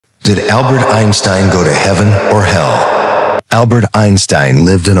Did Albert Einstein go to heaven or hell? Albert Einstein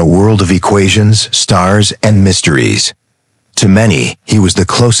lived in a world of equations, stars, and mysteries. To many, he was the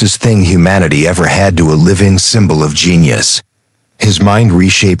closest thing humanity ever had to a living symbol of genius. His mind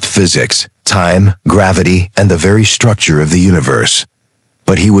reshaped physics, time, gravity, and the very structure of the universe.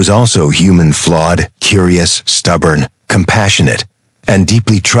 But he was also human, flawed, curious, stubborn, compassionate, and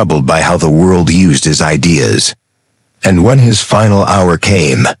deeply troubled by how the world used his ideas. And when his final hour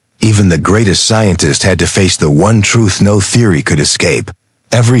came, even the greatest scientist had to face the one truth no theory could escape.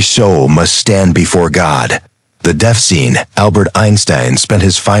 Every soul must stand before God. The death scene. Albert Einstein spent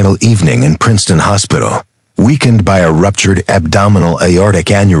his final evening in Princeton Hospital, weakened by a ruptured abdominal aortic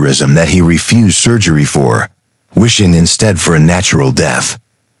aneurysm that he refused surgery for, wishing instead for a natural death.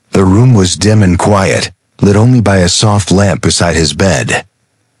 The room was dim and quiet, lit only by a soft lamp beside his bed.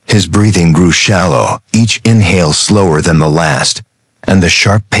 His breathing grew shallow, each inhale slower than the last, and the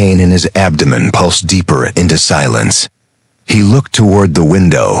sharp pain in his abdomen pulsed deeper into silence. He looked toward the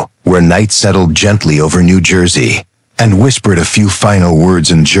window, where night settled gently over New Jersey, and whispered a few final words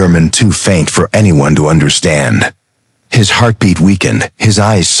in German too faint for anyone to understand. His heartbeat weakened, his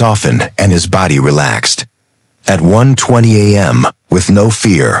eyes softened, and his body relaxed. At 1:20 a.m., with no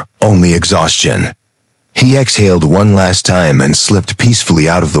fear, only exhaustion, he exhaled one last time and slipped peacefully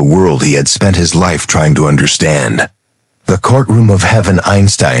out of the world he had spent his life trying to understand. The courtroom of heaven.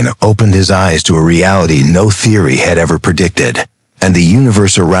 Einstein opened his eyes to a reality no theory had ever predicted, and the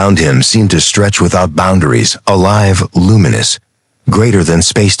universe around him seemed to stretch without boundaries, alive, luminous, greater than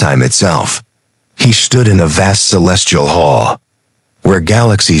space-time itself. He stood in a vast celestial hall, where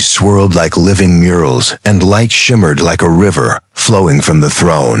galaxies swirled like living murals and light shimmered like a river flowing from the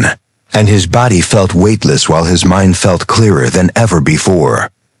throne, and his body felt weightless while his mind felt clearer than ever before.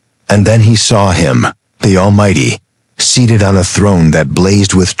 And then he saw him, the Almighty, seated on a throne that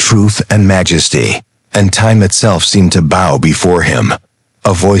blazed with truth and majesty, and time itself seemed to bow before him.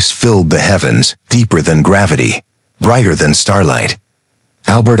 A voice filled the heavens, deeper than gravity, brighter than starlight.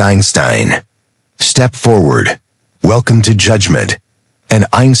 Albert Einstein, step forward. Welcome to judgment. And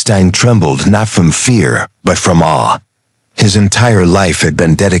Einstein trembled not from fear, but from awe. His entire life had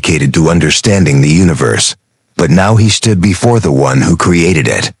been dedicated to understanding the universe, but now he stood before the one who created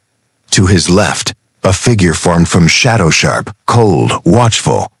it. To his left, a figure formed from shadow, sharp, cold,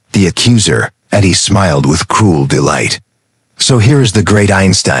 watchful, the accuser, and he smiled with cruel delight. So here is the great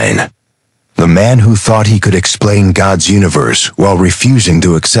Einstein, the man who thought he could explain God's universe while refusing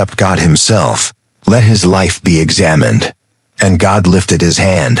to accept God himself. Let his life be examined. And God lifted his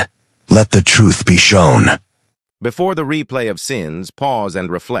hand. Let the truth be shown. Before the replay of sins, pause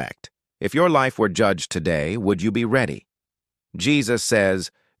and reflect. If your life were judged today, would you be ready? Jesus says,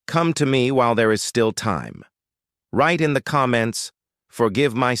 "Come to me while there is still time." Write in the comments,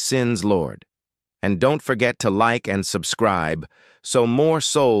 "Forgive my sins, Lord." And don't forget to like and subscribe so more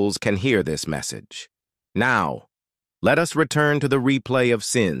souls can hear this message. Now, let us return to the replay of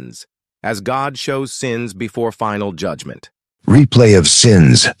sins, as God shows sins before final judgment. Replay of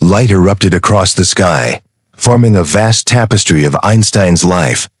sins. Light erupted across the sky, forming a vast tapestry of Einstein's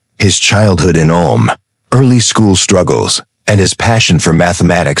life, his childhood in Ulm, early school struggles, and his passion for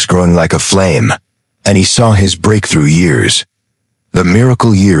mathematics growing like a flame. And he saw his breakthrough years. The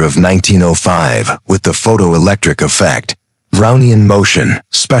miracle year of 1905, with the photoelectric effect, Brownian motion,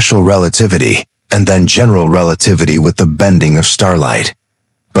 special relativity, and then general relativity with the bending of starlight.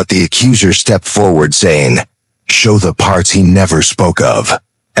 But the accuser stepped forward saying, "Show the parts he never spoke of."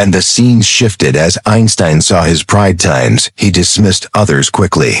 And the scene shifted as Einstein saw his pride times. He dismissed others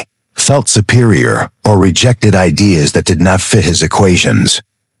quickly, felt superior, or rejected ideas that did not fit his equations.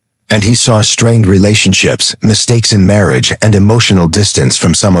 And he saw strained relationships, mistakes in marriage, and emotional distance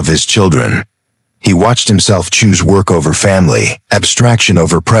from some of his children. He watched himself choose work over family, abstraction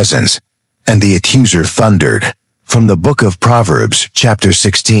over presence, and the accuser thundered. From the book of Proverbs, chapter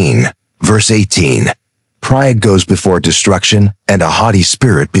 16, verse 18, "Pride goes before destruction, and a haughty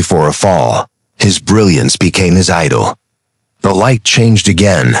spirit before a fall." His brilliance became his idol. The light changed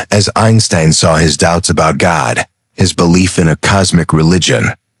again as Einstein saw his doubts about God, his belief in a cosmic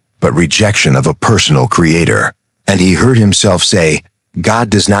religion, but rejection of a personal creator. And he heard himself say,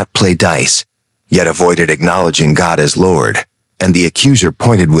 "God does not play dice," yet avoided acknowledging God as Lord. And the accuser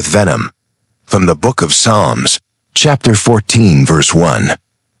pointed with venom. From the book of Psalms, chapter 14, verse 1,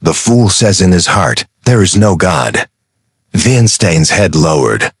 "The fool says in his heart, there is no God." Einstein's head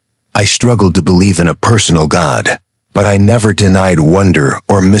lowered. "I struggled to believe in a personal God, but I never denied wonder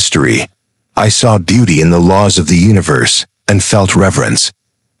or mystery. I saw beauty in the laws of the universe and felt reverence."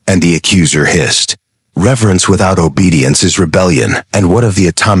 And the accuser hissed, Reverence without obedience is rebellion, and what of the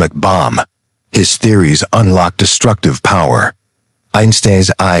atomic bomb? His theories unlocked destructive power.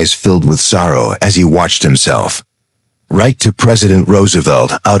 Einstein's eyes filled with sorrow as he watched himself. Write to President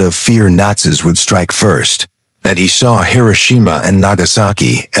Roosevelt out of fear Nazis would strike first. And he saw Hiroshima and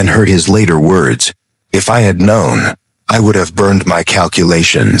Nagasaki and heard his later words, "If I had known, I would have burned my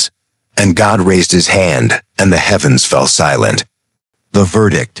calculations." And God raised his hand, and the heavens fell silent. The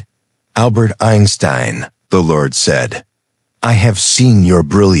verdict. Albert Einstein, the Lord said, "I have seen your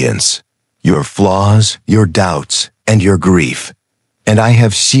brilliance, your flaws, your doubts, and your grief. And I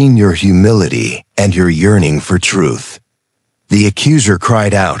have seen your humility and your yearning for truth." The accuser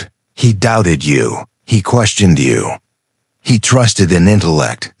cried out. He doubted you. He questioned you. He trusted in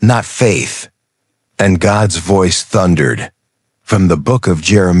intellect, not faith. And God's voice thundered. From the book of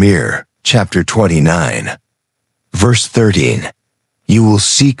Jeremiah, chapter 29, verse 13. "You will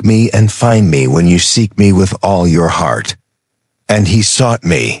seek me and find me when you seek me with all your heart." And he sought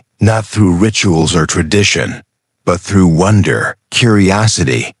me, not through rituals or tradition, but through wonder,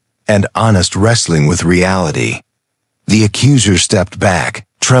 curiosity, and honest wrestling with reality. The accuser stepped back,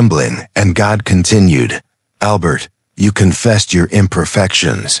 trembling, and God continued, "Albert, you confessed your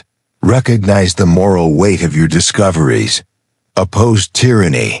imperfections, recognized the moral weight of your discoveries, opposed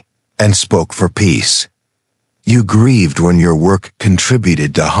tyranny, and spoke for peace. You grieved when your work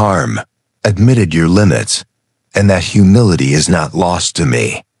contributed to harm, admitted your limits, and that humility is not lost to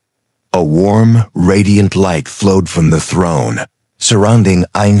me." A warm, radiant light flowed from the throne, surrounding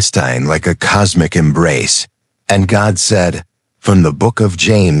Einstein like a cosmic embrace. And God said, from the book of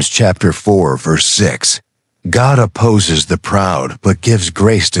James chapter 4 verse 6, "God opposes the proud but gives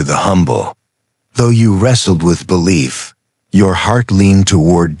grace to the humble." Though you wrestled with belief, your heart leaned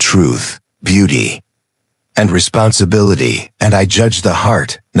toward truth, beauty, and responsibility, and I judged the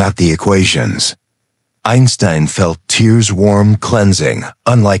heart, not the equations. Einstein felt tears warm cleansing,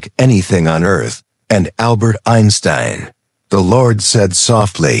 unlike anything on earth, and Albert Einstein, the Lord said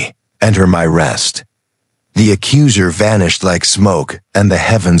softly, "Enter my rest." The accuser vanished like smoke, and the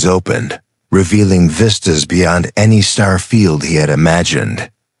heavens opened, revealing vistas beyond any star field he had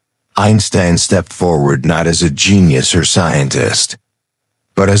imagined. Einstein stepped forward not as a genius or scientist,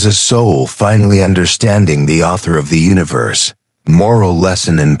 but as a soul finally understanding the author of the universe. Moral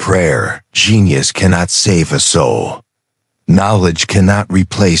lesson in prayer: genius cannot save a soul. Knowledge cannot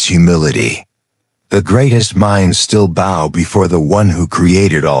replace humility. The greatest minds still bow before the one who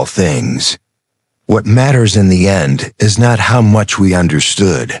created all things. What matters in the end is not how much we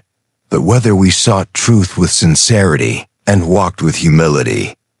understood, but whether we sought truth with sincerity and walked with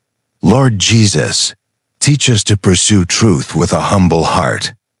humility. Lord Jesus, teach us to pursue truth with a humble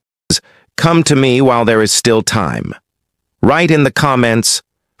heart. Come to me while there is still time. Write in the comments,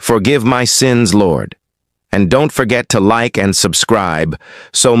 "Forgive my sins, Lord." And don't forget to like and subscribe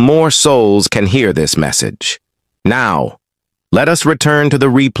so more souls can hear this message. Now, let us return to the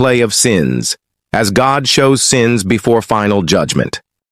replay of sins, as God shows sins before final judgment.